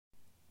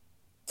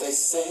They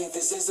say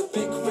this is a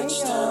big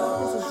rich Hey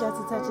town. this is Just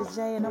a Touch of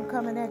J, and I'm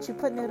coming at you,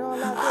 putting it all out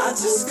there. I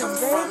just come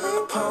from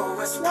the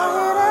poet's Y'all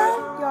hear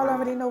that? Y'all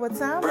already know what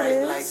time it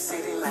is.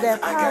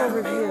 That power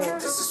review.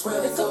 This is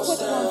where It's a quick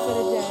one for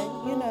the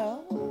day, you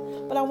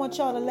know. But I want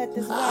y'all to let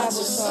this vibe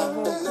with y'all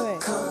real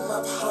quick.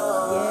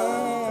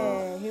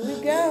 Yeah, here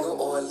we go.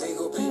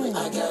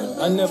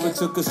 I never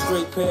took a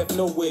straight path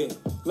nowhere.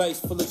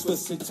 Life's full of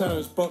twists and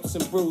turns, bumps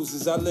and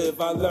bruises. I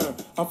live, I learn.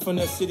 I'm from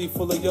that city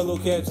full of yellow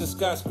cabs and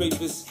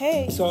skyscrapers.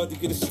 Hey. It's hard to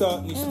get a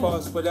start in these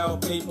parts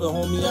without paper.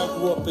 Homie, I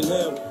grew up in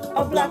hell.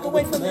 A block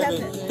away from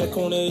heaven. That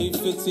corner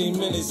 15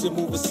 minutes, it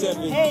move a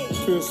 7. Hey.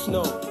 Pure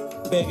snow.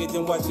 Bag it,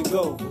 then watch it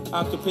go.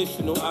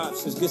 Occupational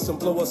options, get some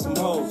blow up some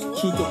hoes.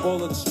 Shoot the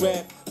ball of the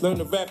strap, learn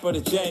the rap or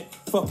the jack.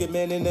 Fuck it,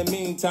 man, in the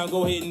meantime,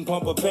 go ahead and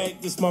pump a pack.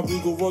 This my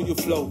Regal Royal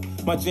flow,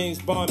 my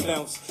James Bond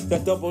bounce.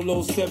 That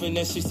 007,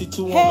 that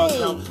 62 on my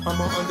count.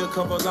 I'm an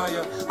undercover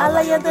liar. I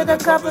lay under the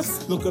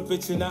covers. Look a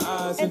bitch in the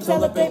eyes And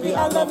tell her, baby,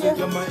 I love you.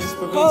 You're my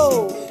inspiration.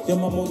 Oh. You're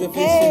my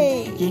motivation.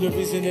 Hey. You're the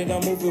reason that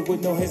I'm moving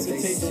with no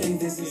hesitation.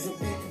 This is a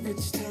big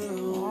rich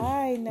town.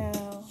 Alright now.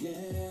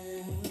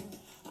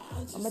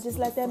 I'm gonna just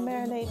let that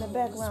marinate in the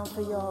background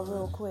for y'all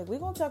real quick. We're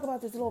gonna talk about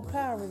this little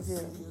power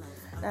review.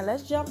 Now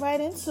let's jump right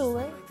into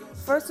it.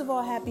 First of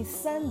all, happy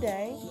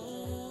Sunday.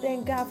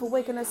 Thank God for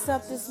waking us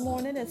up this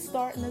morning and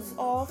starting us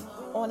off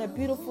on a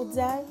beautiful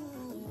day.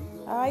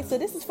 Alright, so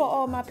this is for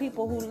all my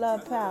people who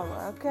love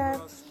power, okay?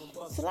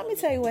 So let me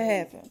tell you what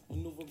happened.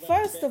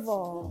 First of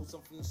all,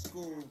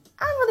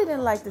 I really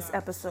didn't like this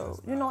episode.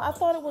 You know, I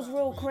thought it was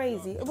real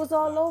crazy. It was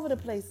all over the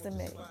place to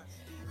me.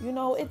 You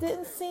know, it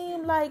didn't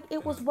seem like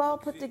it was well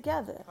put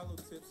together.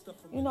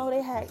 You know,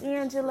 they had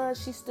Angela.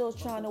 She's still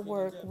trying to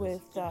work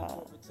with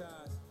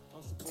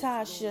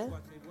Tasha.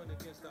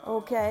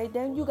 Okay,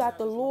 then you got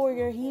the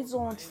lawyer. He's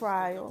on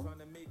trial.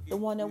 The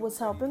one that was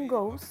helping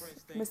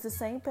Ghost, Mr.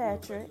 St.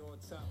 Patrick.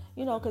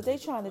 You know, because they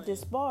trying to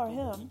disbar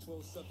him.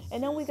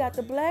 And then we got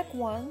the black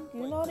one.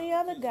 You know the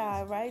other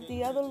guy, right?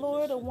 The other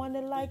lawyer, the one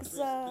that likes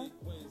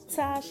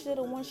Tasha,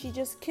 the one she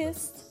just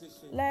kissed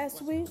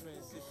last week.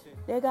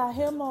 They got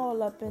him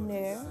all up in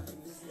there,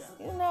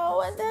 you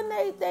know, and then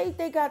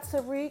they got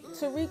Tariq.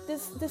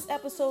 Tariq, this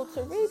episode,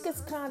 Tariq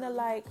is kind of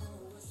like,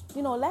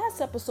 you know, last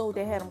episode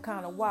they had him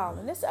kind of wild.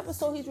 And this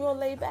episode he's real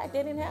laid back.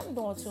 They didn't have him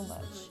doing too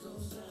much.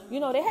 You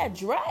know, they had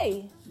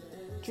Dre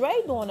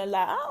doing a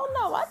lot. I don't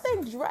know. I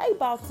think Dre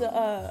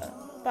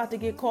about to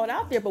get caught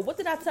out there. But what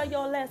did I tell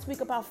y'all last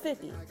week about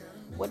 50?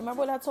 Well,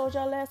 remember what I told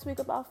y'all last week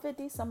about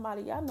 50?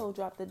 Somebody y'all know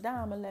dropped a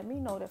dime and let me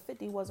know that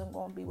 50 wasn't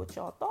going to be what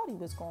y'all thought he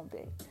was going to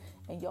be.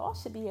 And y'all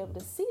should be able to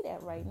see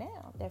that right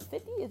now. That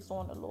 50 is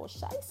doing a little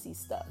shicey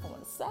stuff on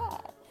the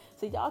side.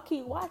 So y'all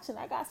keep watching.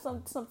 I got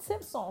some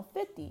tips on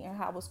 50 and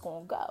how it's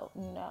going to go,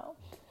 you know.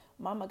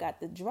 Mama got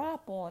the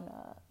drop on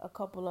a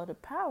couple of the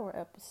Power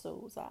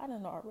episodes. I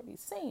done already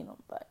seen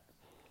them. But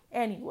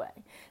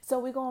anyway, so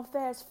we're going to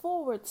fast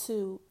forward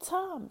to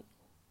Tommy.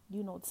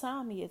 You know,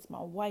 Tommy is my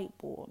white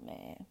boy,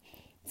 man.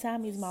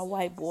 Tommy's my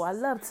white boy. I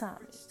love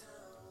Tommy.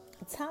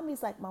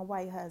 Tommy's like my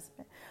white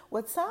husband.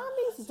 What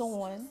Tommy's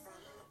doing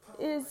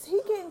is he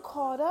getting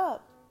caught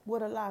up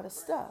with a lot of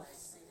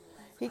stuff.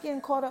 He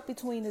getting caught up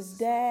between his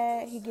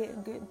dad. He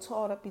getting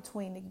caught up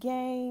between the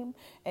game.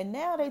 And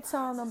now they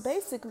telling him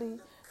basically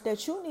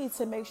that you need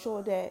to make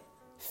sure that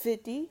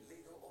 50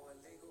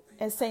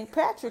 and St.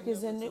 Patrick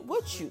is in it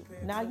with you.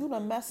 Now you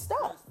done messed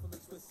up.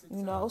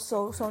 You know,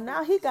 so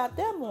now he got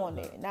them on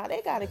there. Now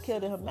they got to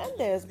kill the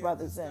Hernandez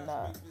brothers and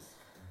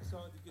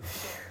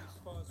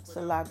it's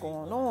a lot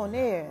going on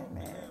there,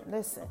 man.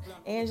 Listen,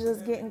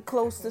 Angela's getting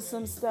close to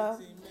some stuff.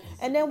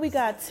 And then we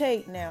got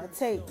Tate now.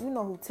 Tate, you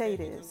know who Tate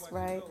is,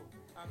 right?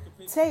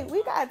 Tate,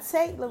 we got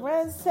Tate,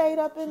 Lorenz Tate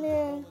up in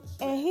there.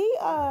 And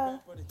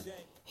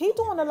he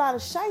doing a lot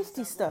of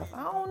shiesty stuff.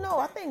 I don't know.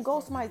 I think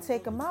Ghost might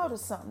take him out or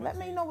something. Let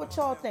me know what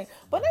y'all think.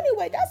 But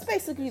anyway, that's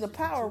basically the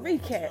Power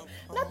recap.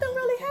 Nothing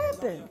really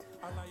happened.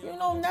 You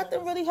know,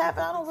 nothing really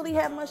happened. I don't really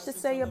have much to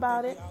say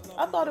about it.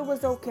 I thought it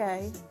was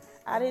okay.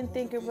 I didn't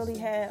think it really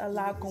had a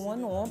lot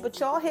going on. But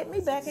y'all hit me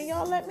back and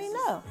y'all let me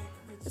know.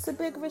 It's a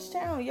big rich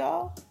town,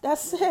 y'all.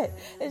 That's it.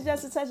 It's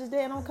Just a Touch of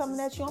Day, and I'm coming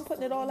at you. I'm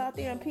putting it all out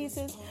there in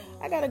pieces.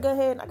 I gotta go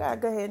ahead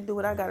and do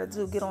what I gotta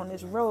do. Get on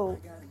this road.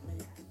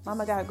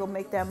 Mama gotta go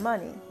make that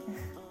money.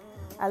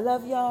 I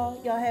love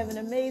y'all. Y'all have an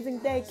amazing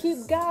day.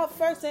 Keep God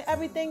first in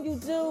everything you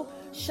do.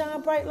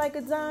 Shine bright like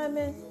a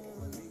diamond.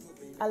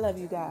 I love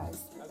you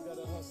guys.